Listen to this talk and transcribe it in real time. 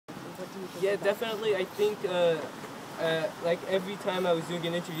Yeah, definitely. I think like every time I was doing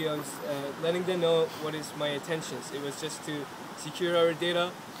an interview, I was letting them know what is my intentions. It was just to secure our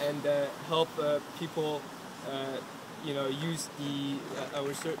data and help people, use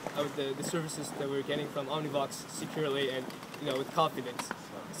the services that we're getting from Omnivox securely and with confidence.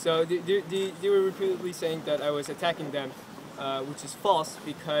 So they were repeatedly saying that I was attacking them, which is false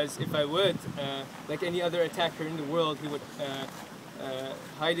because if I would, like any other attacker in the world, he would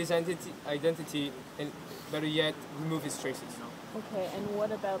hide his identity and, better yet, remove his traces. Okay, and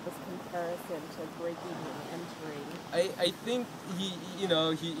what about this comparison to breaking and entering? I think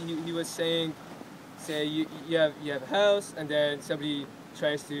he was saying, say you have a house and then somebody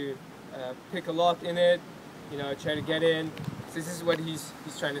tries to pick a lock in it, try to get in. So this is what he's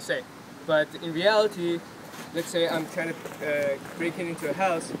trying to say. But in reality, let's say I'm trying to break into a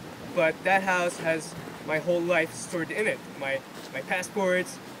house, but that house has my whole life stored in it. My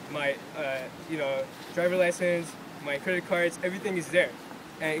passports, my driver license, my credit cards, everything is there,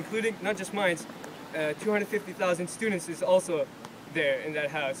 and including not just mine. 250,000 students is also there in that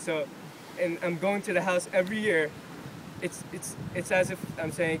house. So, and I'm going to the house every year. It's as if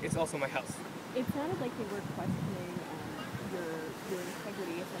I'm saying it's also my house. It sounded like they were questioning your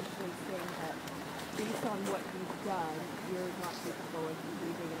integrity, essentially saying that based on what you've done, you're not capable of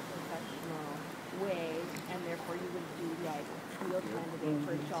behaving in a professional way, and therefore you wouldn't be the ideal candidate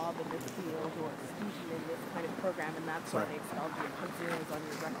for a job in this field or student in this kind of program, and that's why they expelled you. Put zeros on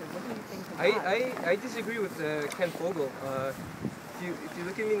your record. What do you think of that? I disagree with Ken Fogel. If you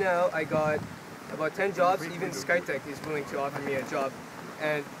look at me now, I got about 10 jobs. Even Skytech is willing to offer me a job,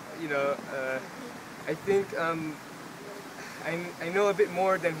 and I think I know a bit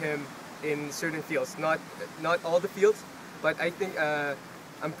more than him in certain fields. Not all the fields, but I think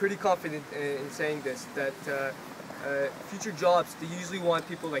I'm pretty confident in saying this, that future jobs, they usually want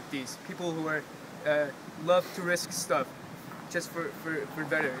people like these, people who are love to risk stuff just for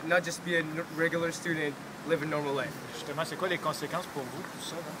better, not just be a regular student, live a normal life. Justement, c'est quoi les conséquences pour vous, tout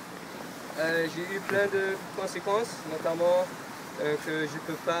ça? J'ai eu plein de conséquences, notamment que je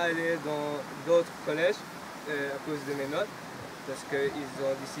peux pas aller dans d'autres collèges à cause de mes notes, parce qu'ils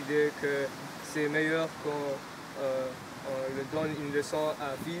ont décidé que c'est meilleur qu'on lui donne une leçon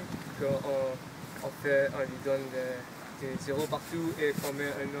à vie, qu'on lui donne des zéros partout et qu'on met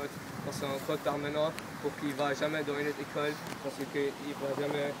un autre dans son code permanent pour qu'il ne va jamais dans une autre école, parce qu'il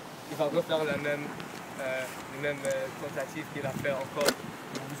va refaire le même tentative qu'il a fait encore.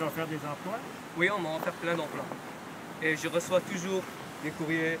 On vous offert des emplois? Oui, on m'a offert plein d'emplois. Et je reçois toujours des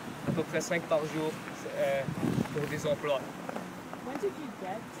courriers, à peu près 5 par jour, pour des emplois. When did you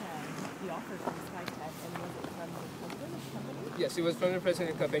get the offer from Skytech, and was it from the company? Yes, it was from the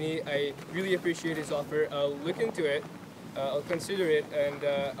president company. I really appreciate his offer. I'll look into it, I'll consider it, and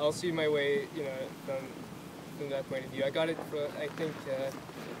I'll see my way, from that point of view. I got it, I think,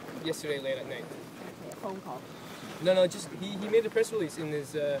 yesterday late at night. Okay, a phone call. No, just he made a press release in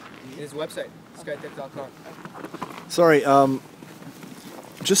his website, skytech.com. Sorry,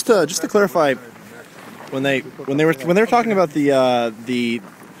 just to clarify, when they were talking about the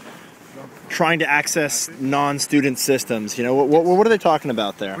trying to access non-student systems, what are they talking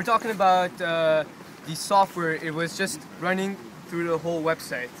about there? We're talking about the software. It was just running through the whole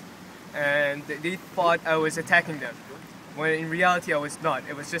website, and they thought I was attacking them, when in reality I was not.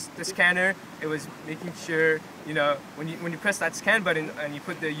 It was just the scanner. It was making sure, when you press that scan button and you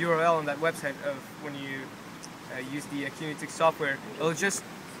put the URL on that website of when you use the Kinetics software, it'll just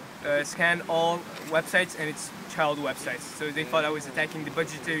scan all websites, and it's child websites. So they thought I was attacking the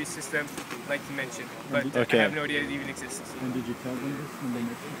budgetary system, like you mentioned, but I have no idea it even exists. And did you tell them this when they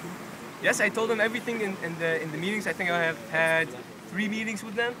met you? Yes, I told them everything in the meetings. I think I have had 3 meetings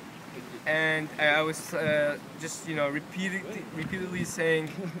with them, and I was just repeatedly saying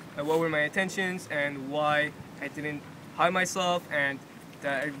what were my intentions and why I didn't hide myself, and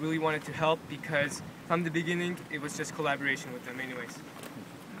that I really wanted to help, because from the beginning it was just collaboration with them anyways.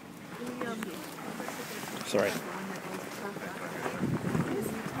 Sorry. Have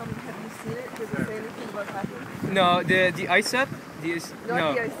you seen it? Does it say anything about hacking? No, the ISAP?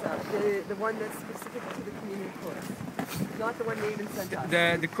 Not the ISAP, the one that's specific to the community course. Not the one they even sent us.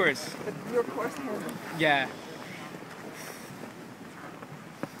 The course. But your course handle. Yeah.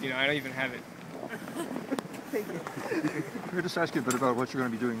 I don't even have it. Thank you. Can I just ask you a bit about what you're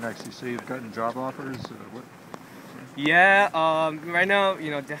going to be doing next? You say you've gotten job offers. What? Yeah, right now,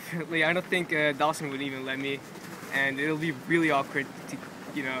 definitely. I don't think Dawson would even let me, and it'll be really awkward to,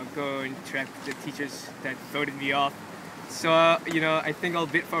 go and interact with the teachers that voted me off. So, I think I'll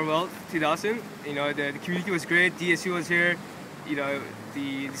bid farewell to Dawson. The community was great. DSU was here. you know,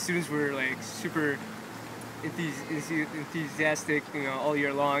 the students were like super enthusiastic, you know, all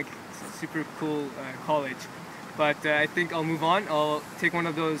year long. Super cool college. But I think I'll move on. I'll take one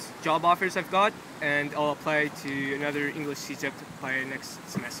of those job offers I've got, and I'll apply to another English CJEP by next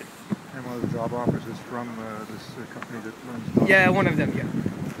semester. And one of the job offers is from this company that runs jobs? Yeah, one of them, yeah.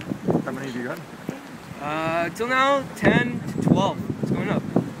 How many have you got? Till now, 10 to 12. It's going up.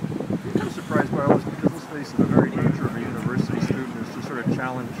 I'm kind of surprised by all this because let's face it, the very nature of a university student is to sort of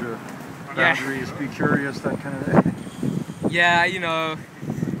challenge boundaries, be curious, that kind of thing. Yeah, you know,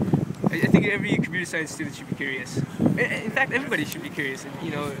 I think every computer science student should be curious. In fact, everybody should be curious, and,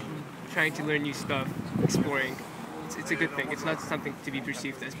 you know, trying to learn new stuff, exploring. It's a good thing. It's not something to be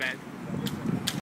perceived as bad.